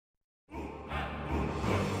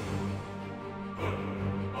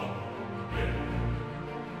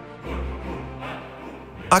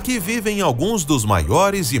Aqui vivem alguns dos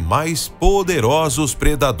maiores e mais poderosos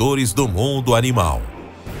predadores do mundo animal.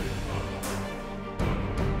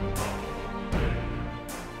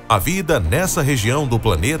 A vida nessa região do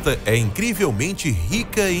planeta é incrivelmente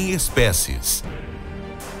rica em espécies.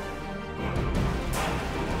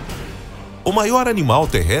 O maior animal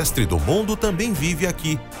terrestre do mundo também vive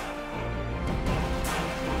aqui.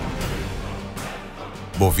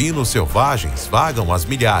 Bovinos selvagens vagam às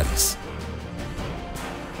milhares.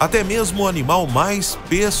 Até mesmo o animal mais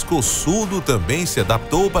pescoçudo também se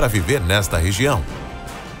adaptou para viver nesta região.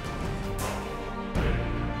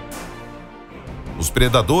 Os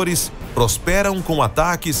predadores prosperam com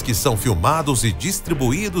ataques que são filmados e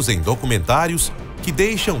distribuídos em documentários que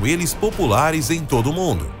deixam eles populares em todo o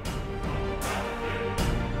mundo.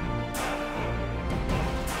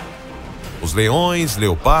 Os leões,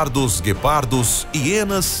 leopardos, guepardos,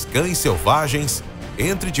 hienas, cães selvagens,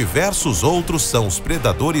 entre diversos outros, são os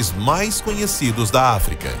predadores mais conhecidos da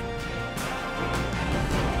África.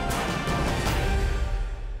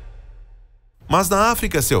 Mas na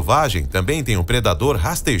África selvagem também tem um predador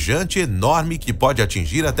rastejante enorme que pode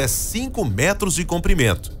atingir até 5 metros de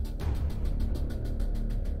comprimento.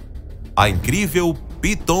 A incrível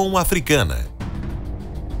piton africana.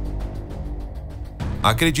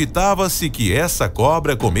 Acreditava-se que essa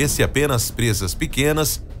cobra comesse apenas presas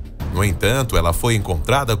pequenas, no entanto, ela foi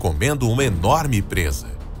encontrada comendo uma enorme presa.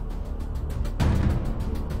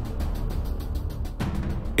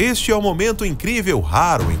 Este é o momento incrível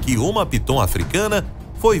raro em que uma piton africana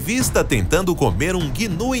foi vista tentando comer um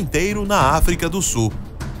gnu inteiro na África do Sul.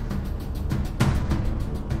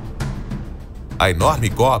 A enorme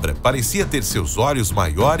cobra parecia ter seus olhos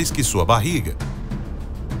maiores que sua barriga.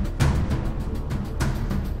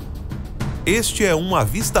 Este é um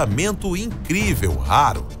avistamento incrível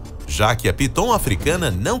raro, já que a piton africana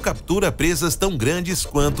não captura presas tão grandes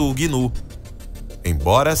quanto o gnu,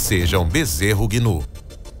 embora seja um bezerro gnu.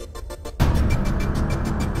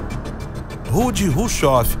 Rudy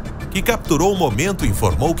Ruschoff, que capturou o momento,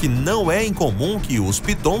 informou que não é incomum que os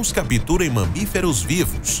pitons capturem mamíferos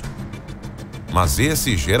vivos. Mas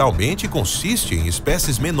esse geralmente consiste em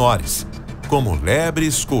espécies menores, como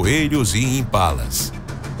lebres, coelhos e impalas.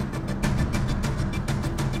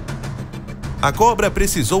 A cobra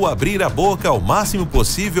precisou abrir a boca ao máximo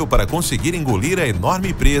possível para conseguir engolir a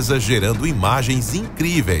enorme presa, gerando imagens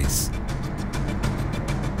incríveis.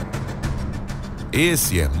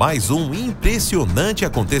 Esse é mais um impressionante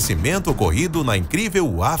acontecimento ocorrido na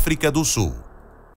incrível África do Sul.